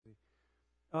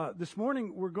This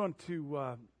morning we're going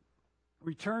to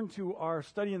return to our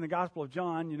study in the Gospel of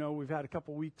John. You know, we've had a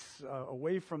couple weeks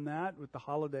away from that with the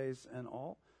holidays and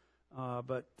all.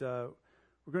 But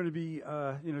we're going to be,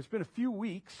 it's been a few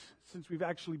weeks since we've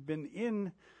actually been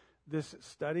in this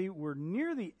study. We're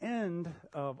near the end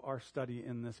of our study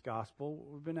in this Gospel.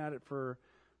 We've been at it for,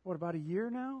 about a year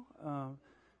now?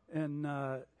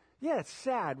 Yeah, it's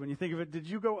sad when you think of it. Did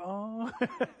you go, oh?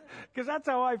 Because that's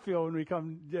how I feel when we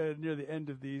come near the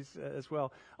end of these as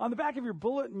well. On the back of your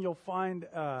bulletin, you'll find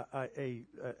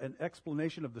an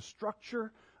explanation of the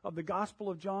structure of the Gospel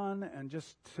of John, and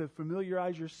just to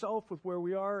familiarize yourself with where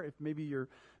we are, if maybe you're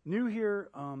new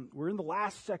here, we're in the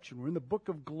last section. We're in the Book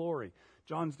of Glory.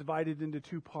 John's divided into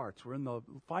two parts. We're in the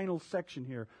final section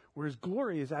here, where his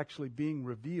glory is actually being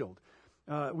revealed.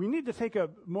 We need to take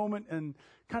a moment and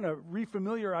kind of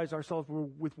refamiliarize ourselves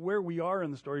with where we are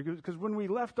in the story, because when we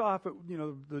left off,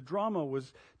 the drama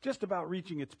was just about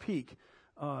reaching its peak.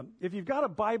 If you've got a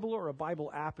Bible or a Bible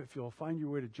app, if you'll find your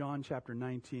way to John chapter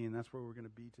 19, that's where we're going to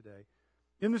be today.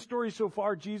 In the story so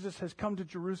far, Jesus has come to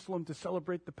Jerusalem to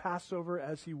celebrate the Passover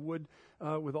as he would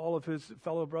with all of his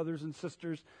fellow brothers and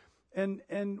sisters.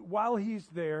 And while he's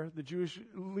there, the Jewish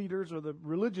leaders or the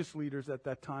religious leaders at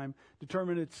that time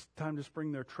determine it's time to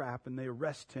spring their trap, and they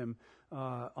arrest him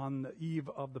on the eve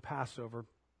of the Passover.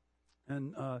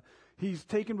 And he's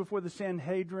taken before the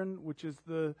Sanhedrin, which is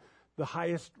the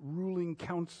highest ruling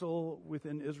council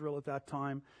within Israel at that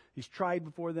time. He's tried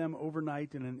before them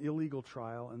overnight in an illegal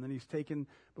trial, and then he's taken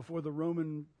before the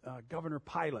Roman governor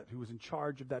Pilate, who was in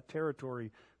charge of that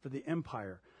territory for the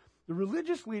empire. The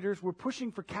religious leaders were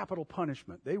pushing for capital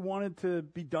punishment. They wanted to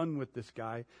be done with this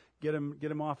guy, get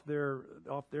him off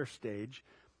their stage.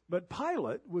 But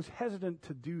Pilate was hesitant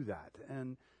to do that.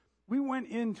 And we went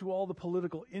into all the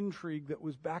political intrigue that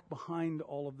was back behind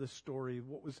all of this story.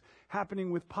 What was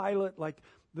happening with Pilate, like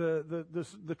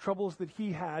the troubles that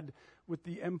he had with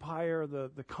the empire,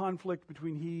 the conflict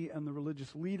between he and the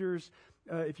religious leaders.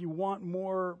 If you want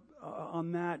more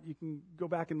on that, you can go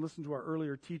back and listen to our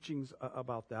earlier teachings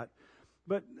about that.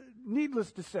 But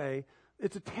needless to say,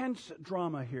 it's a tense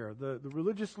drama here. The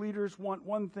religious leaders want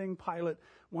one thing, Pilate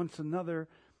wants another.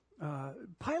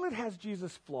 Pilate has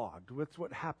Jesus flogged. That's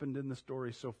what happened in the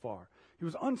story so far. He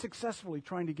was unsuccessfully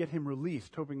trying to get him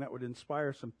released, hoping that would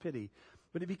inspire some pity.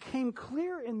 But it became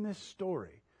clear in this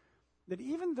story that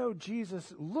even though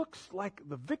Jesus looks like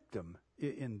the victim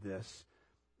in this,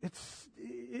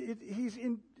 he's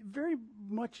very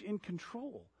much in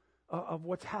control of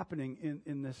what's happening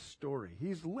in this story.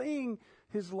 He's laying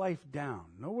his life down.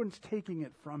 No one's taking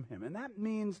it from him. And that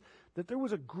means that there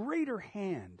was a greater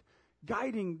hand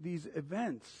guiding these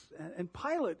events. And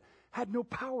Pilate had no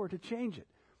power to change it,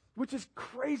 which is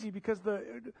crazy because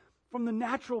from the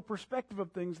natural perspective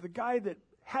of things, the guy that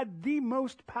had the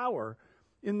most power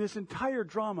in this entire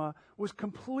drama was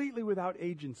completely without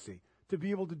agency to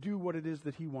be able to do what it is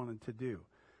that he wanted to do.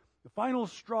 The final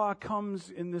straw comes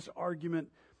in this argument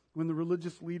when the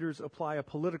religious leaders apply a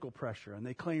political pressure, and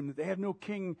they claim that they have no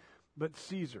king but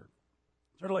Caesar.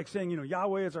 Sort of like saying,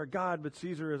 Yahweh is our God, but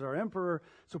Caesar is our emperor.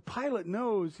 So Pilate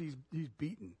knows he's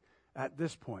beaten at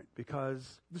this point,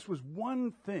 because this was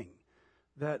one thing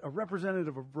that a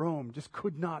representative of Rome just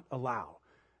could not allow.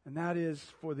 And that is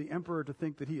for the emperor to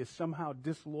think that he is somehow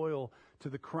disloyal to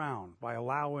the crown by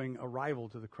allowing a rival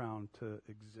to the crown to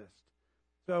exist.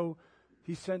 So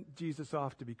he sent Jesus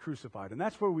off to be crucified. And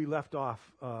that's where we left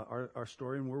off our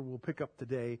story, and where we'll pick up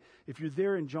today. If you're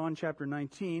there in John chapter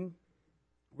 19,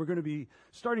 we're going to be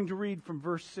starting to read from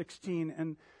verse 16.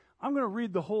 And I'm going to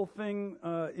read the whole thing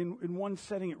in one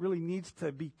setting. It really needs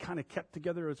to be kind of kept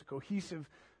together as a cohesive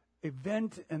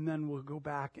event, and then we'll go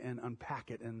back and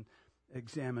unpack it and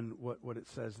examine what it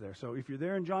says there. So if you're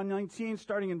there in John 19,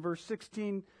 starting in verse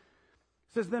 16,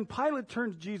 it says, "Then Pilate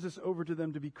turned Jesus over to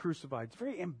them to be crucified." It's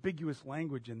very ambiguous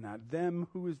language in that. Them,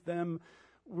 who is them?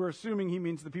 We're assuming he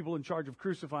means the people in charge of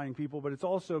crucifying people, but it's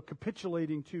also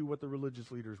capitulating to what the religious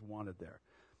leaders wanted there.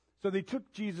 So they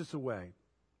took Jesus away.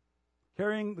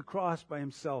 Carrying the cross by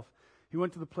himself, he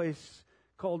went to the place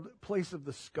called Place of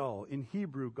the Skull, in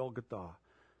Hebrew, Golgotha.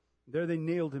 There they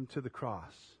nailed him to the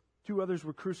cross. 2 others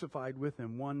were crucified with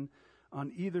him, one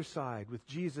on either side, with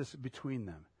Jesus between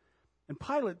them. And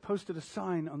Pilate posted a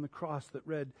sign on the cross that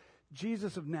read,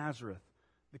 "Jesus of Nazareth,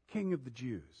 the King of the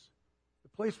Jews." The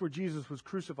place where Jesus was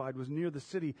crucified was near the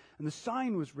city, and the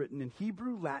sign was written in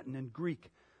Hebrew, Latin, and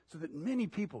Greek, so that many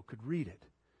people could read it.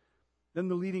 Then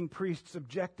the leading priests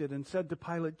objected and said to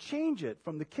Pilate, "Change it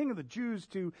from the King of the Jews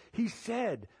to, 'He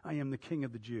said, I am the King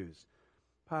of the Jews.'"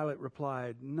 Pilate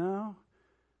replied, "No,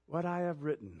 what I have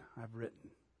written, I've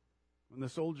written." When the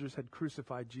soldiers had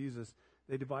crucified Jesus,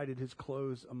 they divided his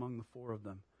clothes among the four of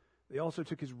them. They also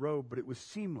took his robe, but it was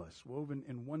seamless, woven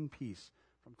in one piece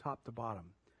from top to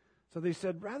bottom. So they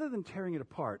said, rather than tearing it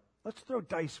apart, let's throw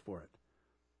dice for it.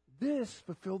 This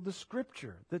fulfilled the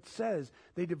scripture that says,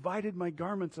 they divided my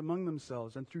garments among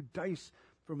themselves and threw dice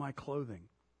for my clothing.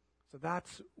 So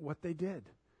that's what they did.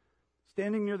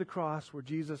 Standing near the cross were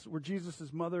Jesus'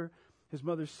 mother, his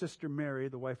mother's sister Mary,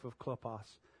 the wife of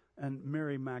Clopas, and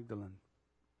Mary Magdalene.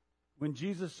 When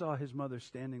Jesus saw his mother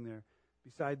standing there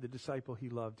beside the disciple he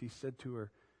loved, he said to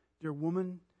her, "Dear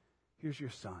woman, here's your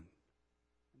son."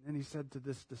 And then he said to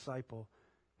this disciple,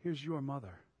 "Here's your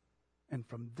mother." And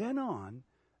from then on,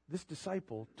 this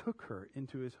disciple took her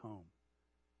into his home.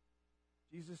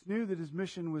 Jesus knew that his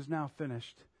mission was now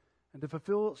finished. And to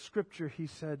fulfill Scripture, he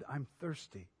said, "I'm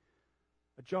thirsty."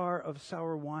 A jar of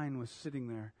sour wine was sitting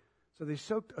there. So they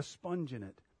soaked a sponge in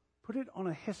it, put it on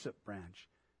a hyssop branch,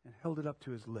 and held it up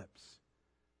to his lips.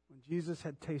 When Jesus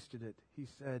had tasted it, he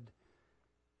said,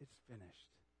 "It's finished."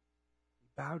 He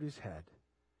bowed his head,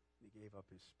 and he gave up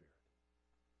his spirit.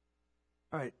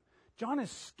 All right, John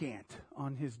is scant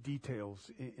on his details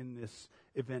in this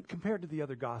event compared to the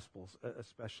other Gospels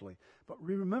especially. But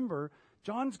remember,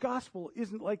 John's Gospel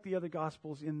isn't like the other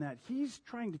Gospels in that he's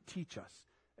trying to teach us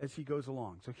as he goes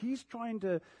along. So he's trying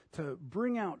to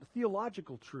bring out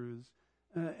theological truths,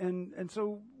 and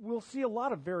so we'll see a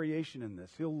lot of variation in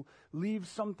this. He'll leave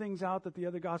some things out that the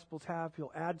other Gospels have.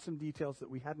 He'll add some details that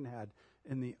we hadn't had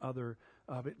in the other.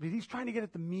 But he's trying to get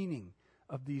at the meaning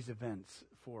of these events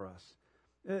for us.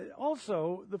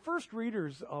 Also, the first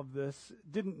readers of this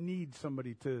didn't need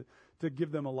somebody to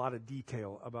give them a lot of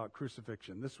detail about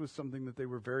crucifixion. This was something that they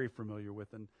were very familiar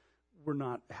with and were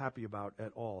not happy about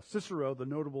at all. Cicero, the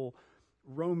notable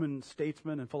Roman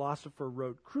statesman and philosopher,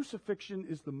 wrote, "Crucifixion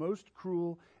is the most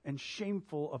cruel and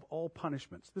shameful of all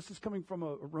punishments." This is coming from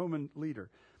a Roman leader.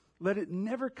 "Let it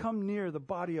never come near the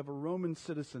body of a Roman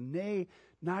citizen, nay,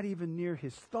 not even near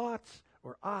his thoughts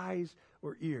or eyes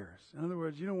or ears." In other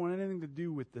words, you don't want anything to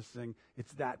do with this thing.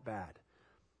 It's that bad.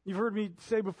 You've heard me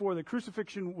say before that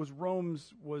crucifixion was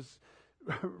Rome's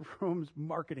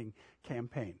marketing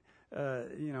campaign.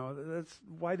 That's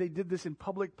why they did this in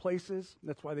public places.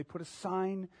 That's why they put a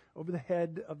sign over the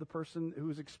head of the person who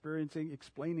was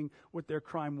explaining what their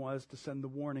crime was to send the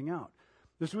warning out.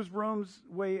 This was Rome's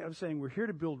way of saying, we're here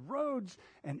to build roads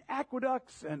and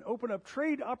aqueducts and open up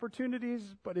trade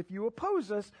opportunities, but if you oppose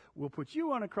us, we'll put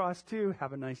you on a cross too.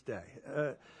 Have a nice day.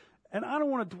 And I don't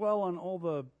want to dwell on all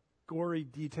the gory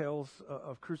details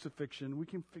of crucifixion. We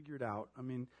can figure it out. I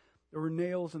mean, there were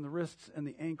nails in the wrists and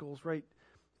the ankles, right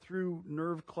through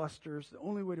nerve clusters. The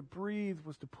only way to breathe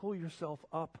was to pull yourself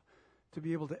up to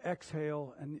be able to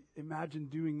exhale, and imagine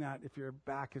doing that if your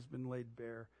back has been laid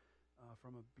bare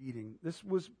from a beating. This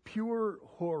was pure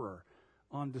horror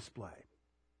on display.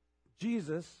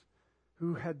 Jesus,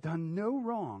 who had done no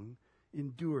wrong,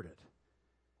 endured it.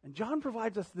 And John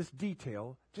provides us this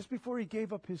detail just before he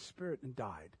gave up his spirit and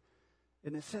died.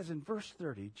 And it says in verse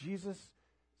 30, Jesus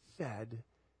said,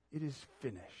 "It is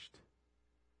finished."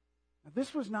 Now,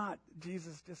 this was not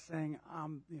Jesus just saying,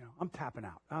 I'm tapping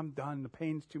out. I'm done. The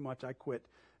pain's too much. I quit.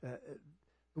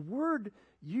 The word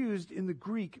used in the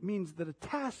Greek means that a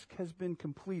task has been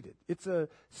completed. It's a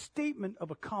statement of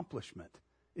accomplishment.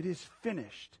 It is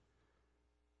finished.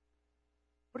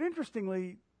 But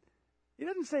interestingly, he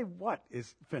doesn't say what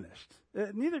is finished.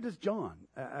 Neither does John,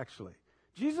 actually.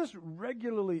 Jesus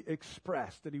regularly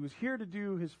expressed that he was here to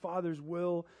do his Father's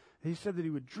will. He said that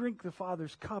he would drink the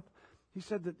Father's cup. He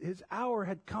said that his hour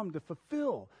had come to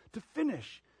fulfill, to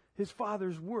finish his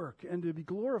Father's work and to be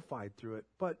glorified through it.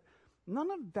 But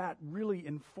none of that really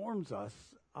informs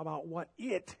us about what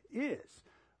it is.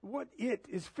 What it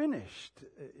is finished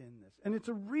in this. And it's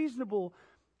a reasonable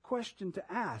question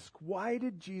to ask. Why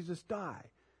did Jesus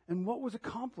die? And what was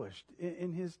accomplished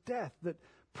in his death that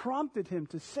prompted him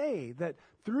to say that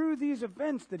through these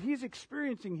events that he's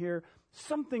experiencing here,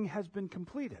 something has been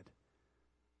completed?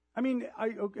 I mean,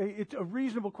 it's a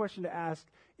reasonable question to ask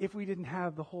if we didn't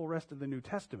have the whole rest of the New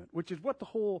Testament, which is what the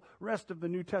whole rest of the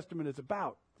New Testament is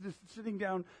about. Just sitting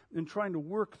down and trying to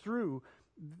work through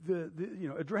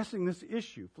addressing this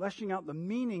issue, fleshing out the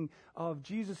meaning of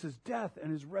Jesus' death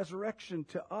and his resurrection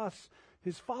to us,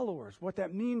 his followers, what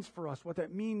that means for us, what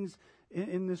that means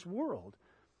in this world.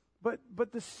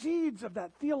 But the seeds of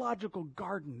that theological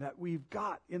garden that we've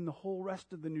got in the whole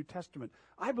rest of the New Testament,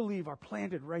 I believe, are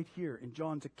planted right here in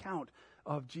John's account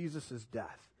of Jesus'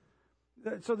 death.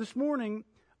 So this morning,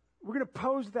 we're going to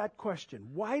pose that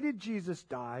question. Why did Jesus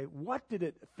die? What did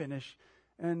it finish?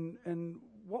 And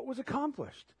what was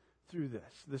accomplished through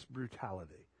this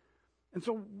brutality? And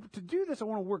so to do this, I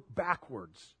want to work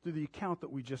backwards through the account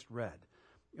that we just read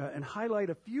and highlight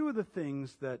a few of the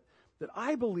things that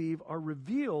I believe are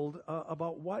revealed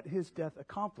about what his death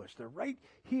accomplished. They're right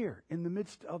here in the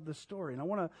midst of the story. And I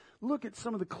want to look at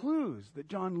some of the clues that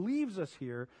John leaves us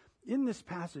here in this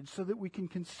passage so that we can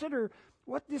consider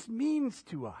what this means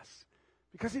to us.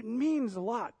 Because it means a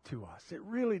lot to us. It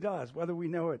really does, whether we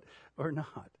know it or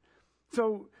not.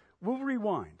 So we'll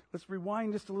rewind. Let's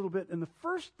rewind just a little bit. And the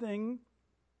first thing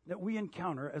that we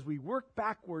encounter as we work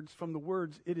backwards from the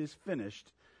words, "it is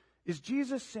finished," is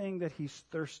Jesus saying that he's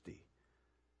thirsty.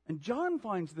 And John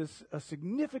finds this a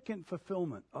significant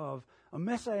fulfillment of a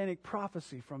messianic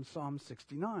prophecy from Psalm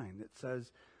 69 that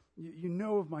says, "You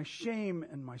know of my shame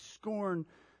and my scorn.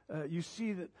 You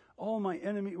see that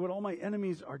what all my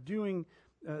enemies are doing.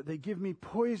 They give me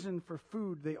poison for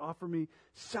food. They offer me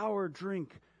sour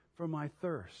drink for my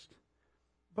thirst."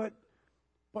 But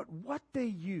what they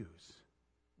use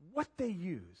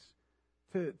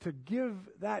to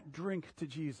give that drink to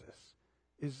Jesus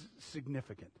is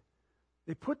significant.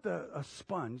 They put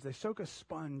they soak a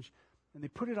sponge, and they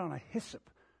put it on a hyssop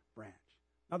branch.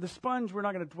 Now the sponge, we're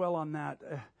not going to dwell on that.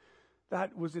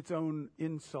 That was its own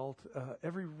insult.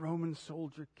 Every Roman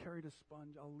soldier carried a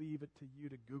sponge. I'll leave it to you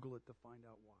to Google it to find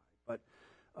out why.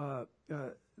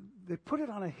 But they put it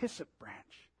on a hyssop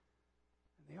branch,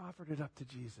 and they offered it up to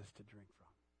Jesus to drink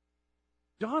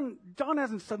from. John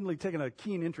hasn't suddenly taken a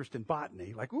keen interest in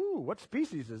botany, like, ooh, what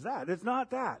species is that? It's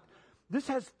not that. This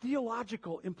has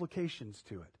theological implications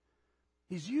to it.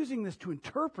 He's using this to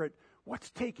interpret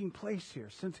what's taking place here,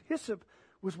 since hyssop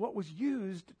was what was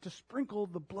used to sprinkle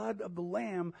the blood of the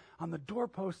lamb on the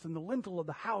doorpost and the lintel of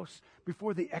the house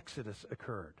before the Exodus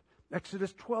occurred.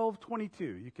 Exodus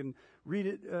 12:22. You can read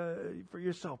it for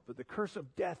yourself. But the curse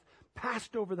of death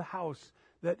passed over the house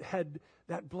that had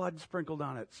that blood sprinkled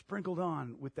on it, sprinkled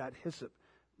on with that hyssop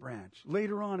branch.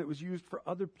 Later on, it was used for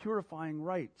other purifying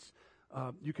rites.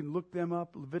 You can look them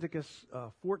up. Leviticus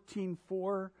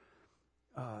 14:4,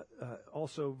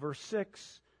 also verse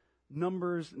 6,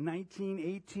 Numbers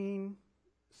 19:18,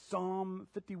 Psalm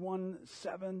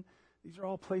 51:7. These are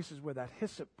all places where that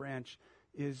hyssop branch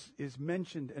is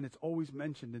mentioned, and it's always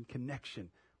mentioned in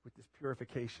connection with this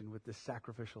purification, with this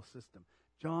sacrificial system.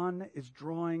 John is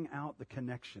drawing out the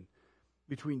connection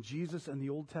between Jesus and the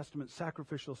Old Testament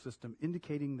sacrificial system,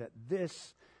 indicating that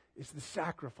this is the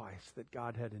sacrifice that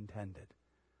God had intended.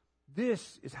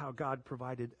 This is how God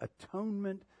provided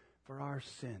atonement for our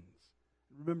sins.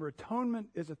 Remember, atonement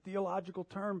is a theological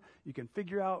term. You can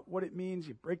figure out what it means.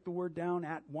 You break the word down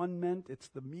at one meant. It's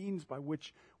the means by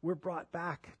which we're brought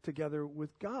back together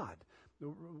with God, the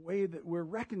way that we're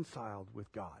reconciled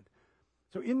with God.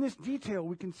 So in this detail,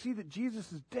 we can see that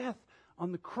Jesus' death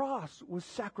on the cross was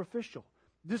sacrificial.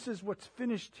 This is what's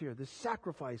finished here, this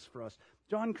sacrifice for us.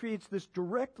 John creates this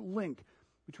direct link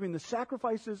between the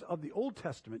sacrifices of the Old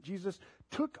Testament. Jesus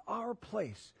took our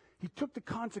place. He took the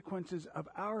consequences of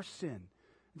our sin.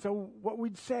 And so what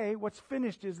we'd say, what's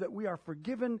finished, is that we are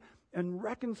forgiven and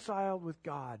reconciled with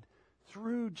God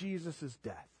through Jesus'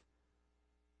 death.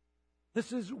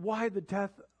 This is why the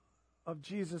death of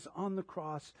Jesus on the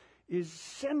cross is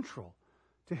central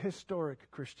to historic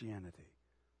Christianity.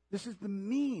 This is the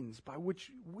means by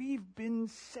which we've been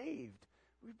saved.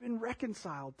 We've been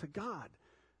reconciled to God.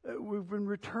 We've been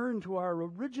returned to our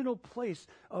original place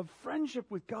of friendship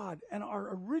with God and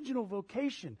our original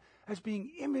vocation as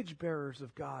being image bearers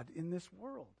of God in this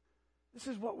world. This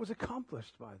is what was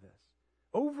accomplished by this.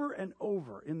 Over and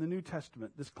over in the New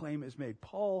Testament, this claim is made.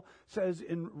 Paul says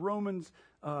in Romans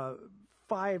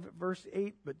 5, verse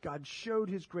 8, "But God showed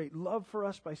his great love for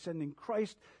us by sending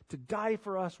Christ to die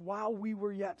for us while we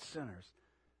were yet sinners."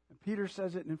 And Peter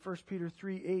says it in 1 Peter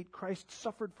 3:8, "Christ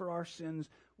suffered for our sins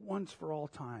once for all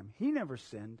time. He never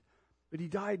sinned, but he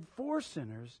died for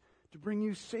sinners to bring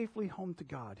you safely home to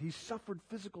God. He suffered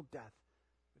physical death,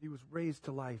 but he was raised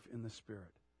to life in the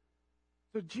Spirit."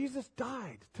 So Jesus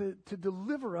died to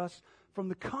deliver us from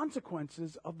the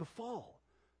consequences of the fall.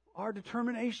 Our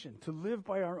determination to live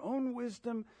by our own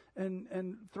wisdom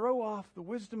and throw off the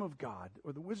wisdom of God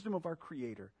or the wisdom of our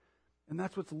Creator. And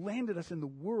that's what's landed us in the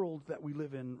world that we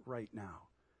live in right now.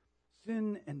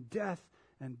 Sin and death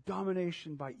and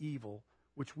domination by evil,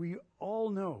 which we all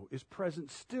know is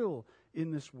present still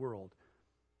in this world.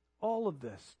 All of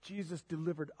this, Jesus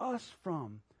delivered us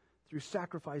from through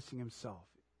sacrificing himself.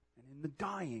 And in the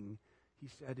dying, he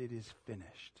said, "It is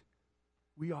finished."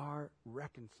 We are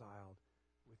reconciled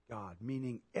with God,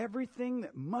 meaning everything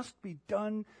that must be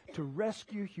done to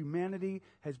rescue humanity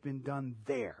has been done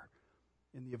there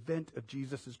in the event of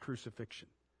Jesus' crucifixion.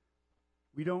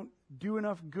 We don't do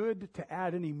enough good to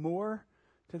add any more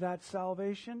to that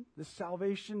salvation. The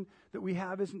salvation that we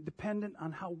have isn't dependent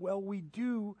on how well we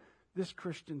do this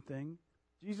Christian thing.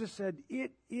 Jesus said,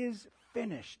 it is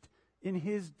finished in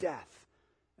his death.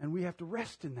 And we have to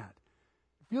rest in that.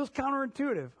 It feels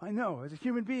counterintuitive. I know. As a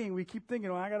human being, we keep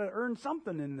thinking, well, I got to earn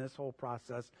something in this whole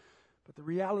process. But the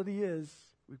reality is,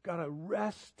 we've got to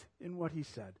rest in what he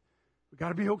said. We've got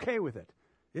to be okay with it.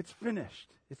 It's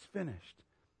finished. It's finished.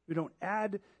 We don't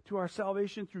add to our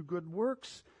salvation through good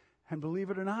works. And believe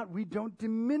it or not, we don't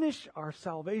diminish our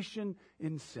salvation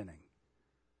in sinning.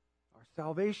 Our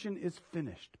salvation is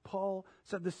finished. Paul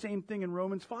said the same thing in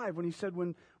Romans 5 when he said,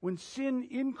 when sin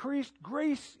increased,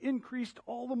 grace increased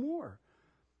all the more.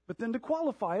 But then to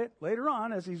qualify it, later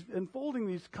on, as he's unfolding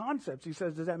these concepts, he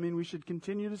says, does that mean we should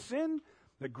continue to sin?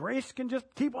 That grace can just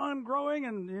keep on growing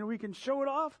and we can show it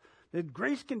off? That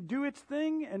grace can do its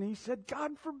thing? And he said,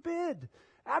 God forbid.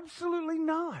 Absolutely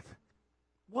not.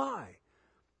 Why?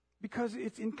 Because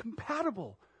it's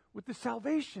incompatible with the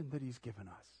salvation that he's given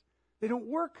us. They don't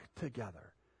work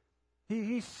together.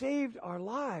 He saved our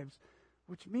lives,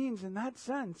 which means in that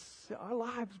sense, our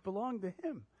lives belong to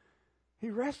him. He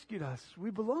rescued us.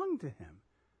 We belong to him,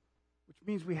 which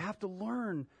means we have to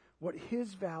learn what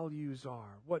his values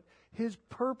are, what his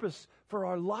purpose for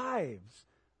our lives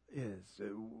is,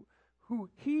 who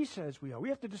he says we are. We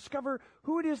have to discover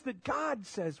who it is that God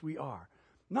says we are,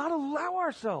 not allow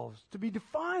ourselves to be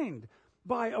defined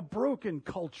by a broken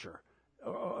culture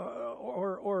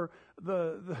or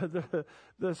the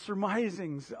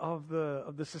surmisings of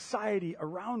the society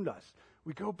around us.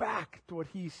 We go back to what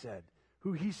he said,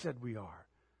 who he said we are,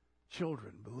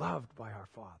 children beloved by our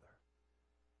Father.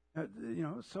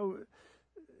 So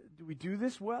do we do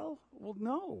this well? Well,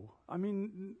 no. I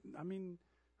mean,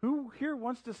 who here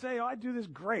wants to say, oh, I do this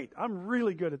great. I'm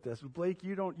really good at this. Blake,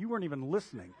 you weren't even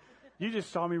listening. You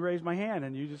just saw me raise my hand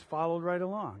and you just followed right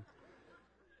along.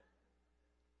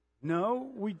 No,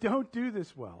 we don't do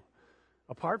this well.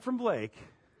 Apart from Blake,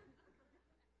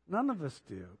 none of us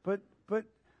do. But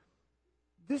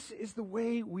this is the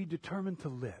way we determine to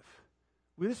live.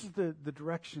 This is the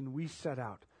direction we set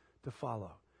out to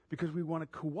follow. Because we want to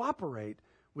cooperate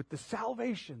with the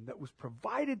salvation that was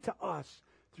provided to us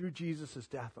through Jesus'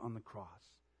 death on the cross.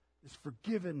 This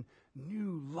forgiven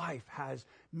new life has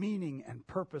meaning and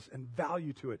purpose and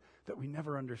value to it that we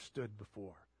never understood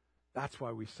before. That's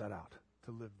why we set out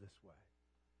to live this way.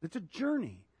 It's a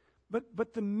journey.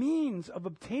 But the means of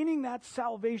obtaining that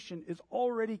salvation is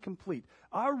already complete.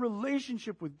 Our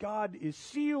relationship with God is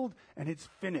sealed and it's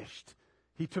finished.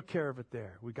 He took care of it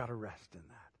there. We got to rest in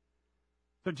that.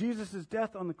 So Jesus'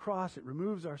 death on the cross, it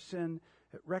removes our sin.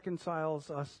 It reconciles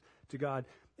us to God.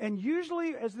 And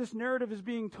usually as this narrative is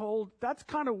being told, that's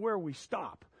kind of where we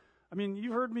stop. I mean,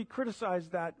 you've heard me criticize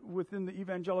that within the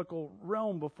evangelical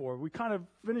realm before. We kind of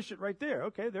finish it right there.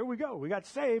 Okay, there we go. We got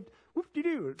saved.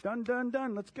 Whoop-de-doo. Done, done,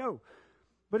 done. Let's go.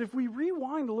 But if we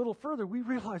rewind a little further, we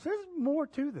realize there's more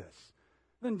to this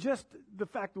than just the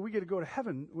fact that we get to go to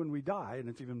heaven when we die, and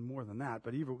it's even more than that,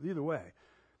 but either way.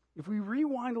 If we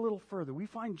rewind a little further, we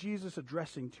find Jesus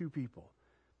addressing two people.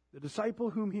 The disciple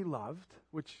whom he loved,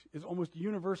 which is almost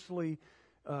universally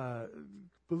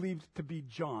believed to be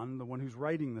John, the one who's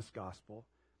writing this gospel,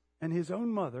 and his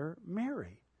own mother,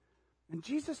 Mary. And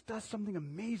Jesus does something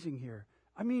amazing here.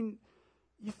 I mean,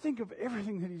 you think of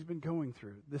everything that he's been going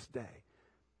through this day.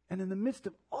 And in the midst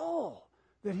of all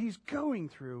that he's going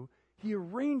through, he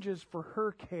arranges for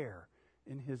her care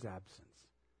in his absence.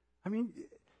 I mean,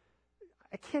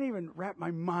 I can't even wrap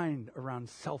my mind around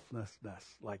selflessness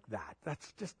like that.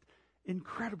 That's just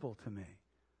incredible to me.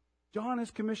 John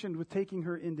is commissioned with taking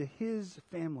her into his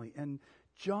family, and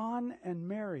John and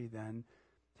Mary then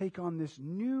take on this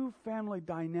new family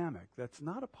dynamic that's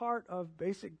not a part of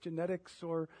basic genetics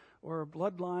or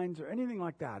bloodlines or anything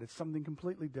like that. It's something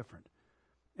completely different.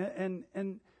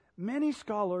 And many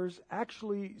scholars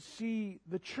actually see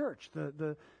the church,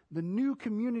 the new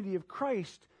community of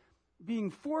Christ,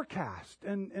 being forecast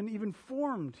and even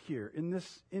formed here in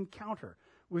this encounter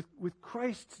with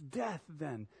Christ's death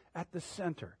then at the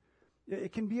center.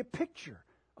 It can be a picture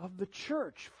of the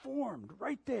church formed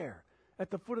right there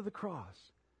at the foot of the cross.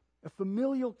 A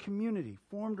familial community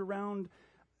formed around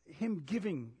him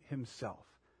giving himself.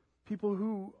 People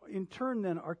who in turn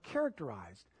then are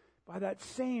characterized by that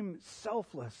same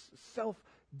selfless,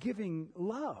 self-giving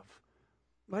love.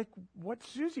 Like what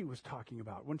Susie was talking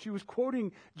about when she was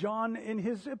quoting John in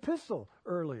his epistle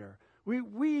earlier.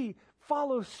 We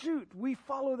follow suit. We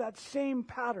follow that same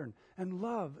pattern and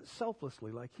love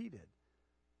selflessly like he did.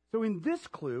 So in this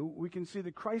clue, we can see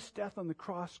that Christ's death on the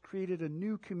cross created a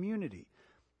new community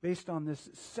based on this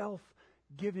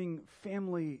self-giving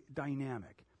family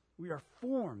dynamic We are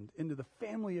formed into the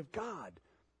family of God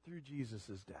through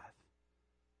Jesus' death.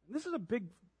 And this is a big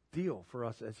deal for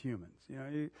us as humans.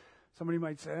 Somebody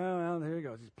might say, oh, well, there he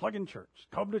goes. He's plugging church.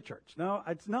 Come to church. No,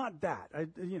 it's not that.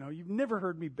 You've never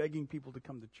heard me begging people to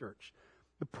come to church.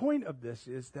 The point of this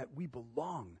is that we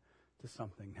belong to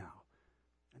something now.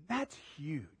 And that's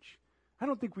huge. I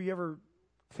don't think we ever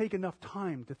take enough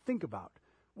time to think about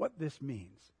what this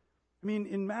means. I mean,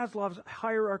 in Maslow's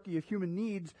hierarchy of human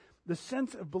needs, the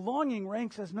sense of belonging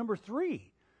ranks as number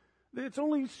 3. It's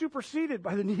only superseded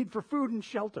by the need for food and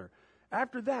shelter.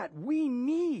 After that, we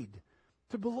need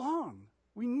to belong.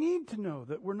 We need to know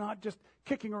that we're not just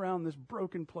kicking around this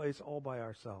broken place all by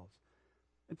ourselves.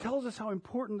 It tells us how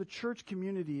important the church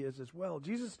community is as well.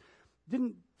 Jesus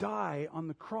didn't die on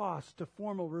the cross to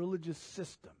form a religious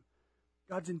system.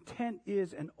 God's intent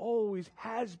is and always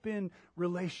has been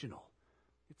relational.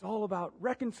 It's all about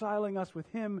reconciling us with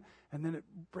Him, and then it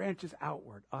branches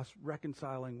outward, us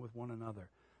reconciling with one another.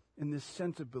 In this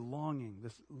sense of belonging,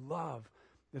 this love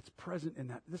that's present in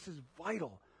that. This is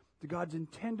vital to God's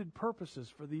intended purposes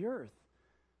for the earth.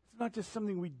 It's not just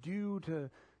something we do to,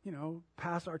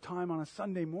 pass our time on a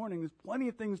Sunday morning. There's plenty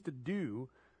of things to do.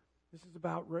 This is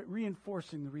about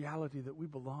reinforcing the reality that we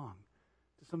belong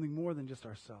to something more than just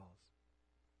ourselves.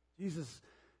 Jesus,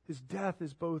 his death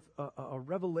is both a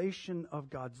revelation of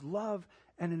God's love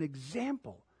and an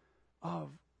example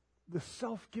of the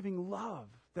self-giving love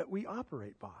that we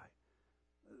operate by.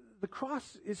 The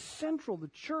cross is central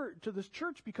to this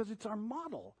church because it's our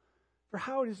model for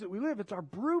how it is that we live. It's our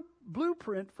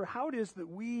blueprint for how it is that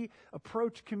we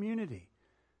approach community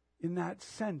in that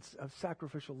sense of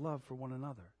sacrificial love for one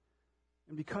another.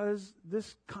 And because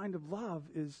this kind of love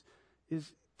is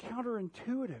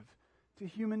counterintuitive to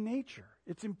human nature,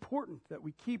 it's important that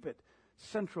we keep it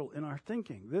central in our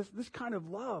thinking. This kind of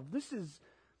love, this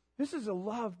is a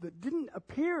love that didn't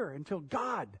appear until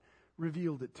God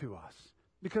revealed it to us.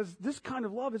 Because this kind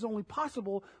of love is only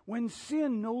possible when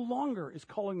sin no longer is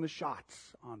calling the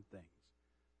shots on things.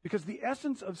 Because the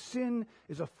essence of sin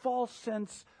is a false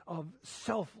sense of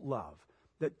self-love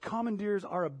that commandeers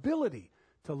our ability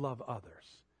to love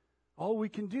others. All we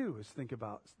can do is think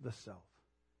about the self.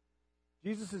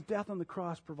 Jesus' death on the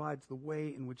cross provides the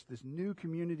way in which this new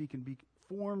community can be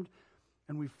formed,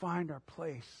 and we find our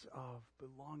place of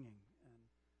belonging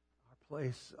and our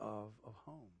place of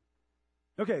home.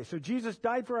 Okay, so Jesus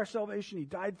died for our salvation. He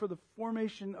died for the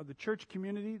formation of the church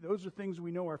community. Those are things we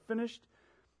know are finished.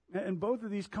 And both of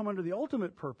these come under the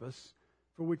ultimate purpose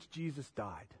for which Jesus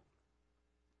died.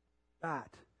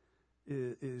 That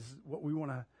is what we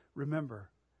want to remember.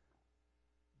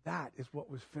 That is what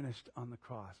was finished on the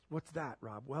cross. What's that,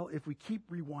 Rob? Well, if we keep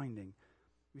rewinding,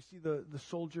 we see the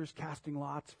soldiers casting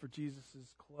lots for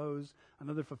Jesus' clothes,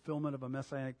 another fulfillment of a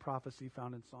messianic prophecy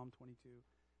found in Psalm 22.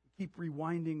 Keep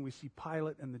rewinding, we see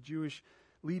Pilate and the Jewish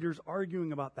leaders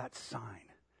arguing about that sign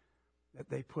that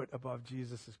they put above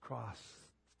Jesus' cross,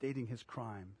 stating his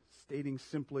crime, stating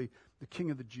simply the King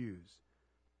of the Jews.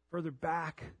 Further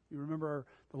back, you remember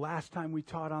the last time we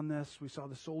taught on this, we saw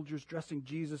the soldiers dressing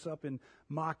Jesus up in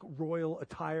mock royal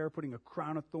attire, putting a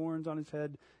crown of thorns on his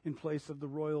head in place of the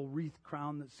royal wreath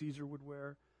crown that Caesar would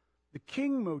wear. The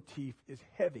king motif is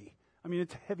heavy. I mean,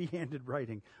 it's heavy-handed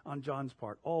writing on John's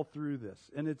part all through this.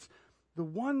 And it's the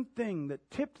one thing that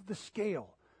tipped the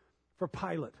scale for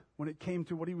Pilate when it came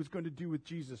to what he was going to do with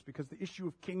Jesus, because the issue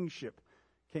of kingship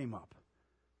came up.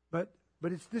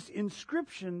 But it's this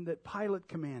inscription that Pilate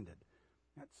commanded,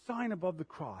 that sign above the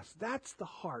cross. That's the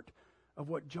heart of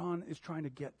what John is trying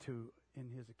to get to in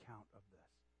his account of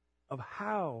this, of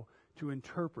how to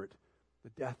interpret the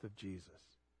death of Jesus.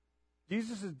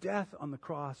 Jesus' death on the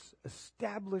cross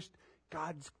established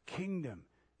God's kingdom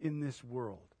in this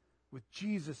world with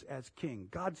Jesus as king.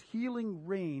 God's healing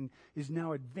reign is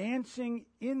now advancing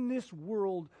in this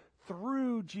world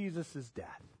through Jesus'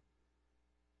 death.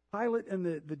 Pilate and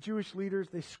the Jewish leaders,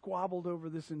 they squabbled over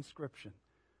this inscription,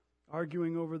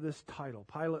 arguing over this title.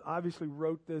 Pilate obviously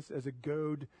wrote this as a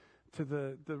goad to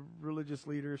the religious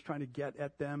leaders, trying to get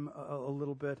at them a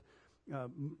little bit,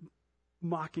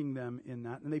 mocking them in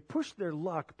that. And they pushed their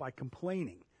luck by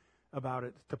complaining about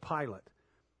it to Pilate.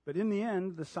 But in the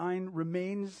end, the sign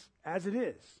remains as it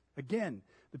is. Again,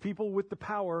 the people with the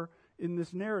power in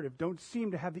this narrative don't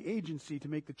seem to have the agency to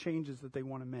make the changes that they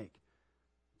want to make.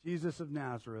 Jesus of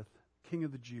Nazareth, King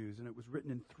of the Jews, and it was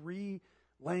written in 3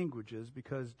 languages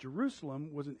because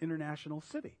Jerusalem was an international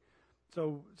city.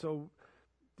 So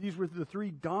these were the 3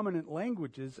 dominant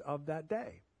languages of that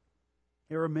day.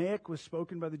 Aramaic was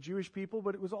spoken by the Jewish people,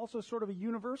 but it was also sort of a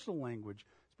universal language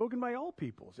spoken by all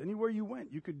peoples. Anywhere you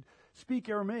went, you could speak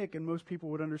Aramaic and most people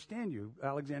would understand you.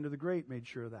 Alexander the Great made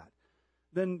sure of that.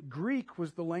 Then Greek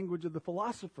was the language of the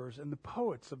philosophers and the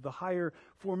poets of the higher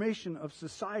formation of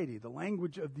society, the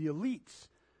language of the elites.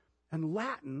 And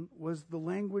Latin was the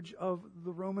language of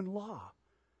the Roman law.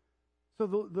 So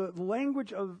the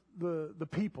language of the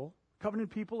people, covenant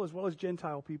people as well as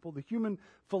Gentile people, the human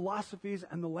philosophies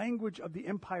and the language of the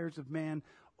empires of man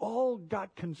all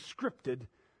got conscripted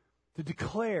to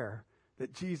declare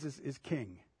that Jesus is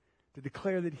king, to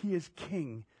declare that he is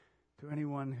king to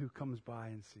anyone who comes by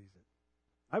and sees it.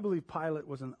 I believe Pilate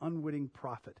was an unwitting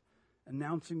prophet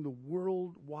announcing the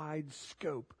worldwide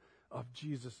scope of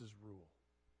Jesus' rule.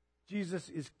 Jesus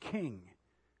is king,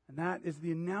 and that is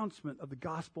the announcement of the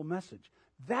gospel message.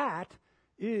 That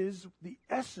is the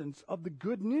essence of the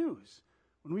good news.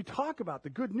 When we talk about the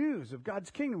good news of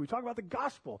God's kingdom, we talk about the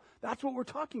gospel. That's what we're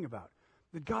talking about.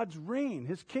 That God's reign,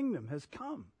 his kingdom has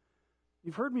come.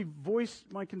 You've heard me voice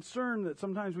my concern that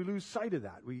sometimes we lose sight of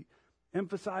that. We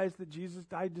emphasize that Jesus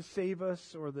died to save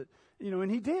us, or that,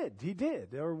 and he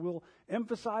did. Or we'll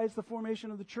emphasize the formation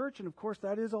of the church, and of course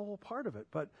that is all part of it.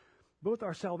 But both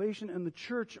our salvation and the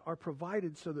church are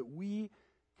provided so that we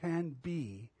can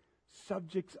be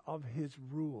subjects of his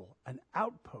rule, an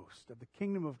outpost of the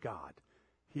kingdom of God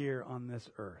here on this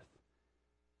earth.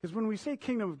 Because when we say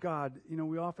kingdom of God,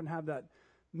 we often have that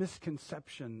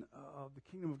misconception of the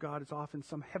kingdom of God is often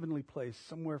some heavenly place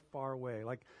somewhere far away,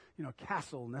 like, a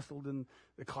castle nestled in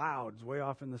the clouds way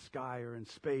off in the sky or in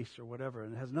space or whatever,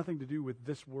 and it has nothing to do with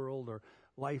this world or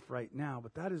life right now.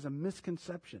 But that is a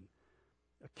misconception.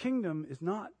 A kingdom is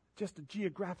not just a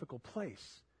geographical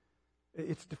place.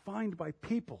 It's defined by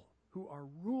people who are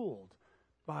ruled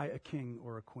by a king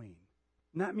or a queen.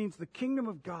 And that means the kingdom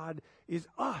of God is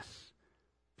us,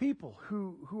 people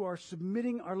who are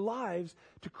submitting our lives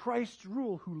to Christ's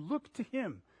rule, who look to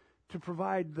him to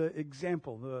provide the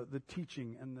example, the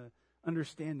teaching, and the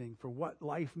understanding for what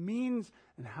life means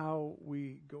and how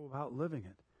we go about living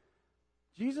it.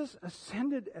 Jesus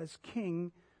ascended as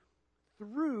king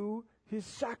through his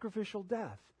sacrificial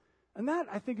death. And that,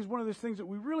 I think, is one of those things that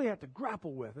we really have to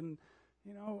grapple with. And,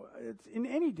 it's in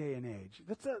any day and age.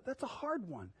 That's a hard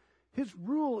one. His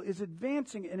rule is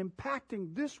advancing and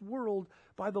impacting this world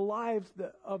by the lives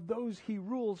of those he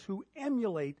rules who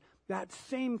emulate that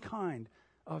same kind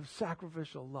of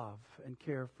sacrificial love and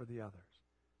care for the others.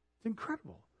 It's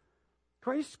incredible.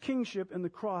 Christ's kingship and the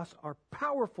cross are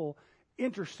powerful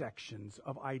intersections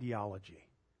of ideology.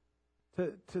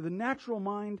 To the natural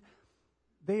mind,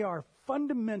 they are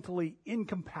fundamentally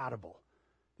incompatible.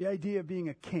 The idea of being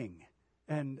a king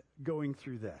and going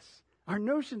through this. Our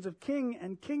notions of king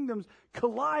and kingdoms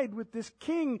collide with this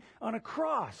king on a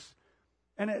cross.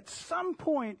 And at some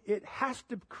point, it has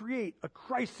to create a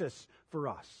crisis for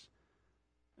us.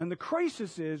 And the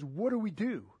crisis is, what do we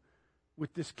do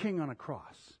with this king on a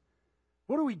cross?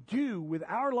 What do we do with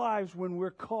our lives when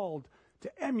we're called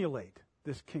to emulate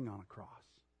this king on a cross?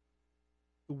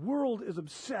 The world is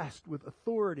obsessed with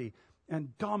authority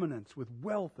and dominance, with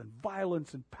wealth and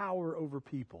violence and power over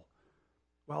people,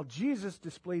 while Jesus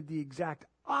displayed the exact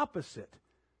opposite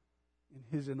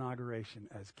in his inauguration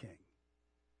as king.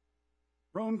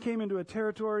 Rome came into a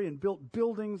territory and built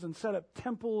buildings and set up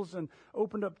temples and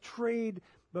opened up trade,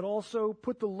 but also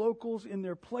put the locals in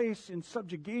their place in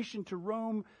subjugation to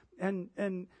Rome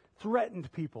and threatened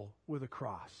people with a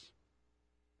cross.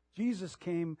 Jesus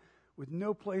came with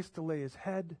no place to lay his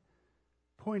head,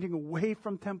 pointing away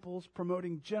from temples,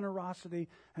 promoting generosity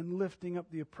and lifting up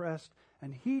the oppressed,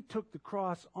 and he took the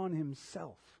cross on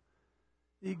himself.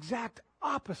 The exact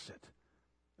opposite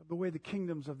of the way the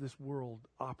kingdoms of this world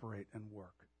operate and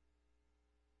work.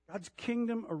 God's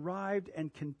kingdom arrived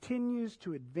and continues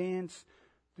to advance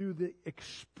through the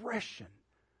expression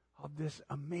of this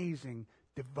amazing,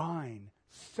 divine,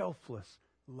 selfless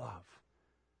love.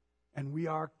 And we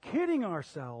are kidding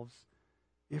ourselves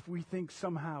if we think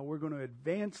somehow we're going to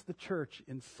advance the church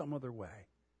in some other way.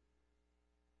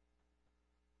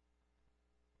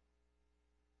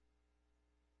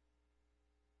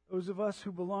 Those of us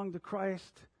who belong to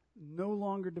Christ no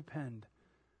longer depend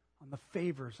on the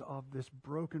favors of this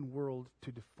broken world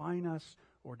to define us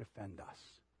or defend us.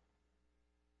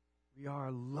 We are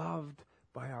loved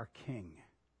by our King.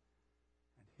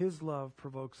 And his love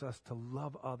provokes us to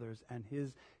love others, and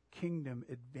his kingdom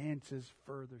advances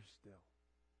further still.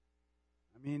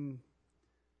 I mean,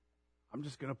 I'm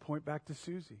just going to point back to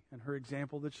Susie and her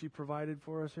example that she provided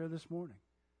for us here this morning.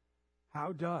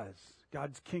 How does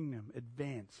God's kingdom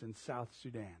advance in South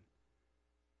Sudan?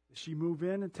 Does she move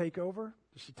in and take over?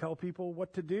 Does she tell people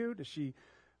what to do? Does she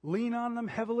lean on them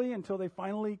heavily until they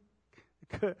finally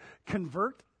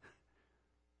convert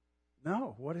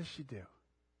No, what does she do?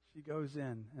 She goes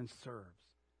in and serves.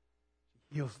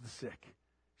 She heals the sick.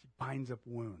 She binds up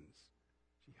wounds.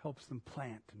 She helps them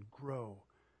plant and grow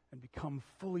and become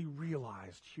fully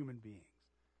realized human beings.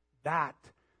 That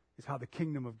is how the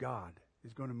kingdom of God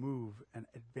is going to move and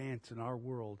advance in our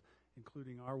world,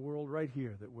 including our world right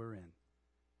here that we're in.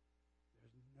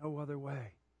 There's no other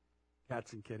way.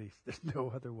 Cats and kitties, there's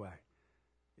no other way.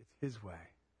 It's his way,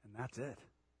 and that's it.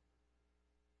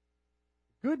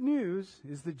 Good news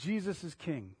is that Jesus is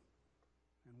king,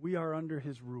 and we are under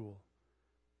his rule.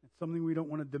 It's something we don't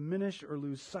want to diminish or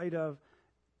lose sight of,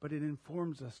 but it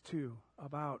informs us, too,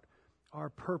 about our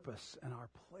purpose and our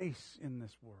place in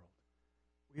this world.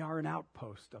 We are an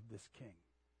outpost of this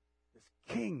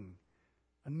king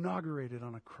inaugurated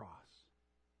on a cross.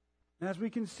 And as we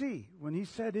can see, when he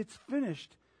said it's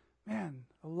finished, man,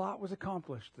 a lot was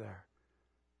accomplished there.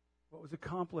 What was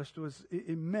accomplished was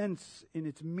immense in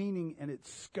its meaning and its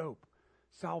scope.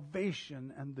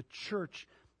 Salvation and the church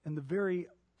and the very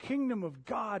kingdom of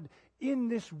God in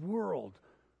this world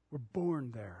were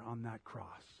born there on that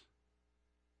cross.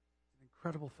 An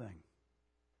incredible thing.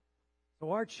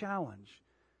 So our challenge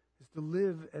is to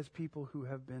live as people who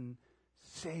have been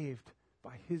saved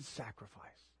by his sacrifice.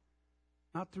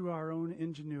 Not through our own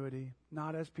ingenuity,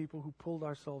 not as people who pulled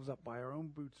ourselves up by our own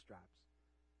bootstraps,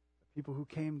 but people who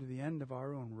came to the end of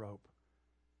our own rope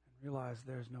and realized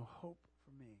there's no hope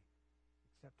for me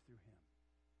except through him.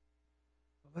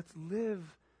 So let's live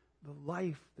the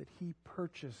life that he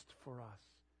purchased for us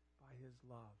by his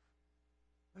love.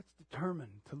 Let's determine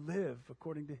to live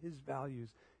according to his values,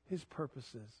 his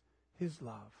purposes, his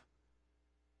love.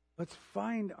 Let's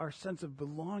find our sense of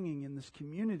belonging in this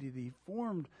community that he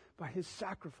formed by his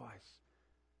sacrifice.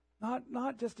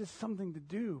 Not just as something to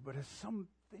do, but as something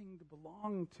to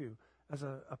belong to, as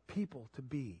a people to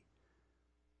be.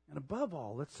 And above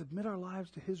all, let's submit our lives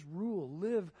to his rule,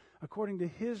 live according to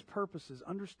his purposes,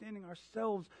 understanding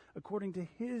ourselves according to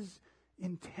his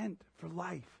intent for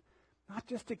life. Not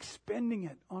just expending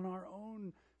it on our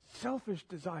own selfish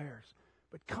desires,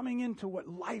 but coming into what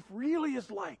life really is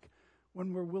like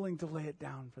when we're willing to lay it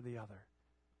down for the other.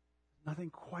 Nothing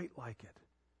quite like it.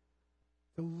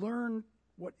 To learn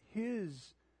what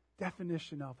his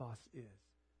definition of us is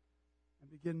and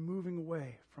begin moving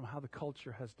away from how the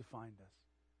culture has defined us.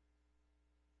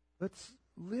 Let's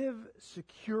live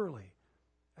securely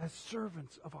as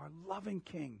servants of our loving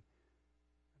King.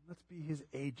 And let's be his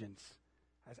agents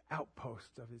as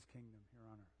outposts of his kingdom here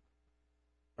on earth.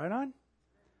 Right on?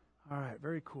 All right,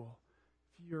 very cool.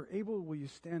 If you're able, will you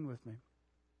stand with me?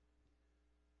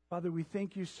 Father, we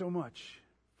thank you so much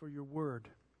for your word.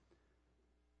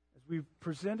 As we've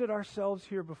presented ourselves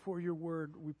here before your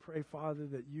word, we pray, Father,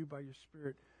 that you, by your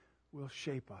Spirit, will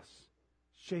shape us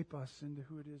into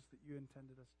who it is that you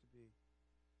intended us to be.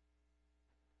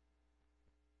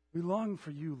 We long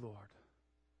for you, Lord.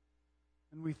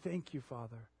 And we thank you,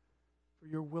 Father, for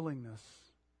your willingness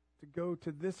to go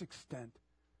to this extent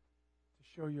to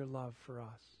show your love for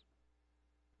us.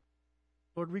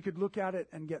 Lord, we could look at it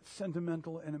and get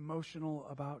sentimental and emotional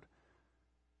about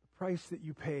the price that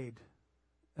you paid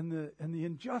and the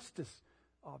injustice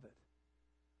of it.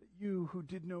 That you, who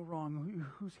did no wrong,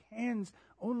 whose hands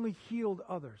only healed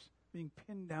others, being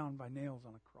pinned down by nails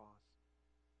on a cross.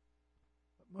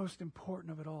 But most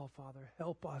important of it all, Father,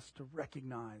 help us to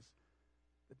recognize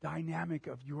the dynamic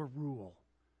of your rule,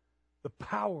 the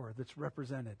power that's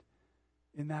represented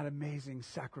in that amazing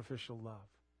sacrificial love.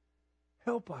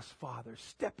 Help us, Father,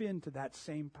 step into that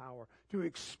same power, to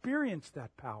experience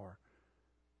that power,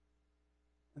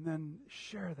 and then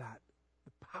share that,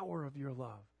 the power of your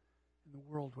love in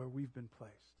the world where we've been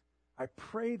placed. I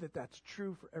pray that that's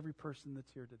true for every person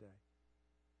that's here today.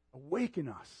 Awaken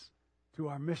us to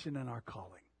our mission and our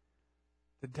calling,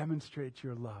 to demonstrate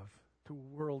your love to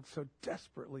a world so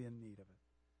desperately in need of it.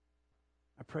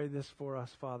 I pray this for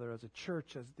us, Father, as a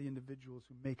church, as the individuals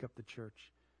who make up the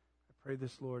church. I pray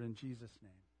this, Lord, in Jesus'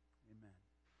 name.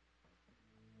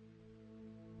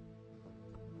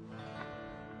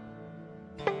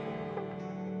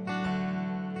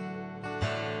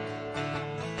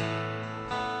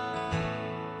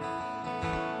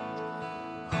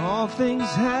 All things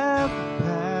have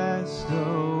passed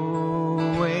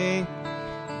away.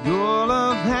 Your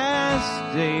love has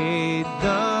stayed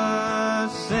the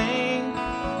same.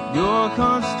 Your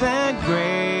constant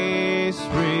grace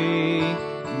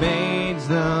remains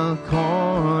the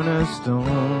cornerstone.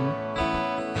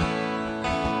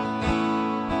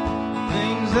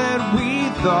 Things that we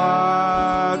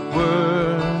thought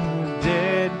were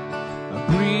dead are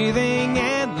breathing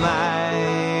and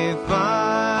life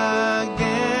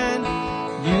again.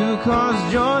 You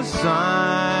caused your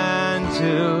Son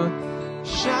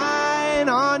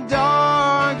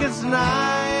sleepless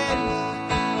nights.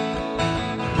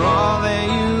 For all that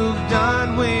you've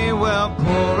done, we will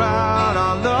pour out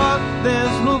our love.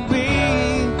 This will be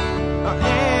our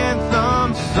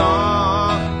anthem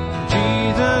song.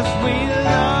 Jesus, we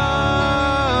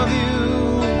love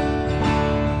you.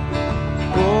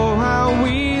 Oh, how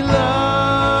we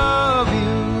love you.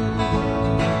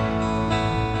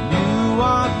 You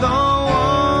are the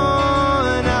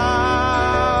one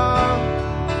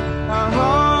our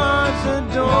hearts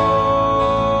adore.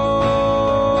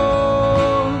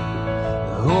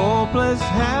 The hopeless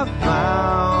have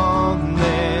found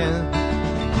their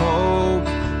hope.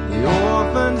 The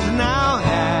orphans now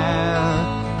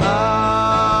have a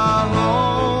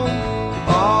home.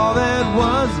 All that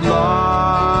was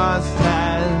lost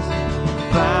has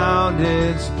found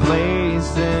its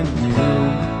place in you.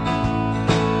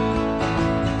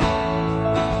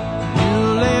 You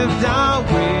lived our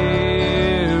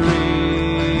weary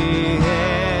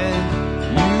head.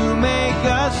 You make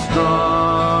us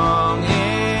strong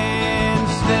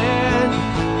instead.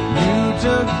 You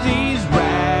took these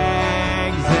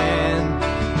rags and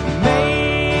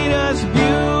made us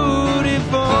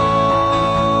beautiful.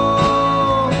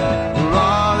 For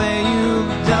all that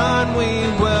you've done, we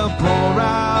will pour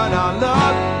out our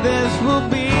love. This will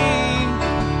be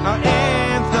our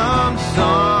anthem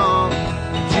song.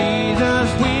 Jesus,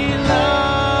 we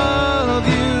love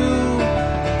you.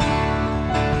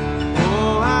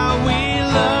 Oh, how we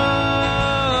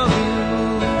love you.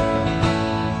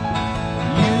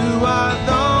 You are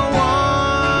the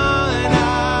one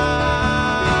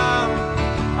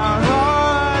our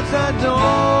hearts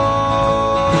adore.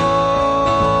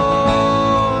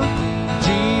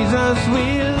 Jesus, we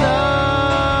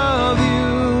love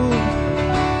you.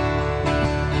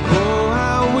 Oh,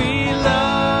 how we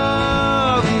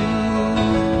love you.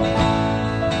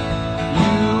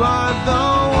 You are the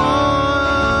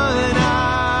one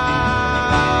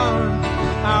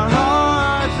our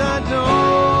hearts adore.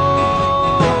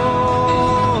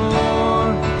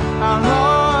 Our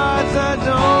hearts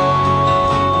adore.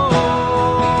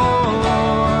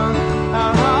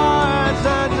 Our hearts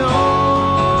adore.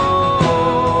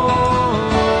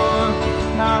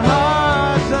 Our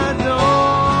hearts adore.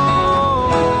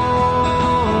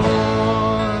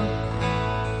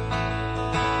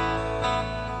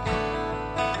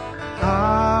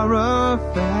 Our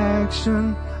affection,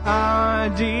 our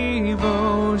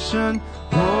devotion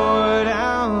poured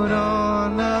out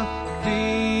on the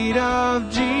feet of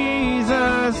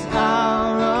Jesus.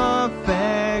 Our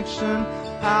affection,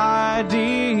 our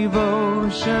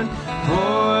devotion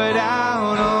poured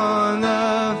out on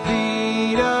the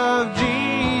feet of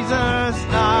Jesus.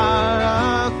 Our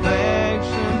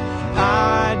affection,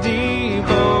 our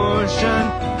devotion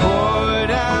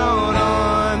poured out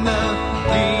on the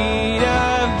feet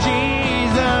of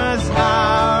Jesus.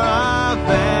 Our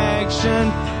affection,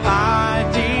 our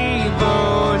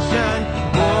devotion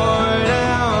poured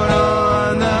out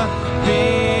on the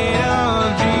feet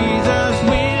of Jesus.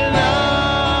 We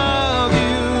love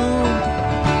you.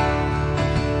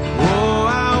 Oh,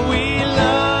 how we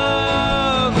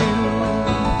love you.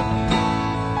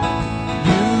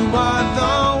 You are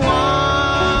the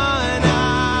one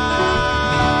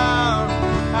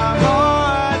our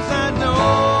hearts adore.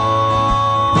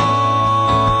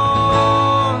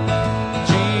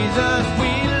 Jesus,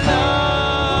 we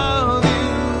love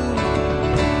you.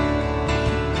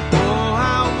 Oh,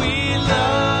 how we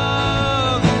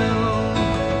love you.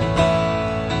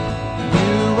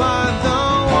 You are the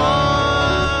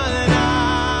one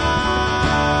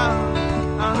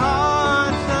our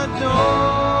hearts adore.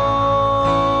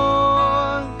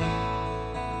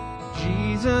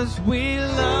 Jesus, we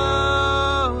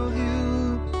love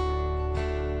you.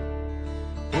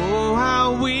 Oh,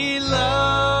 how we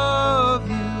love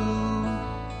you.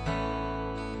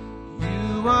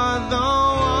 You are the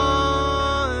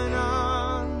one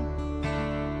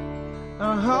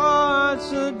our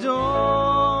hearts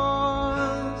adore.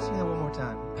 Sing that one more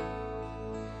time.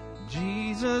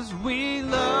 Jesus, we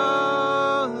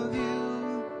love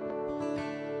you.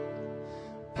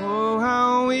 Oh,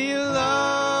 how we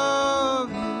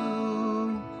love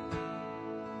you.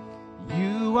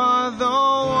 You are the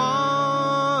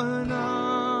one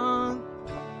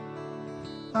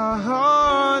our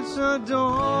hearts adore.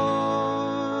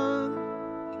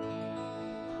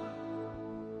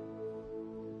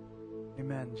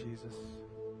 Amen, Jesus.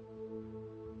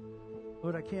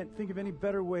 Lord, I can't think of any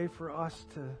better way for us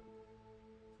to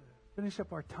finish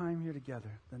up our time here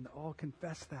together than to all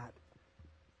confess that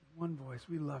in one voice.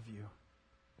 We love you.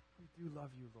 We do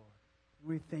love you, Lord.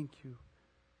 We thank you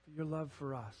for your love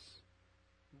for us.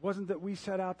 It wasn't that we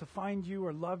set out to find you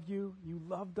or love you. You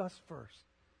loved us first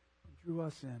and drew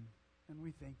us in, and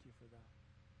we thank you for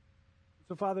that.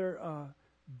 So, Father,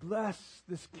 bless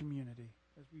this community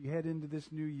as we head into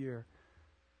this new year.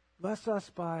 Bless us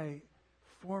by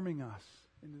forming us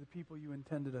into the people you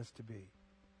intended us to be.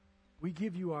 We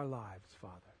give you our lives,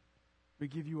 Father. We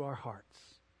give you our hearts.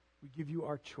 We give you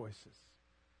our choices.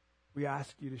 We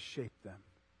ask you to shape them.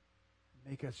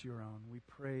 Make us your own. We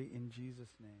pray in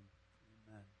Jesus' name.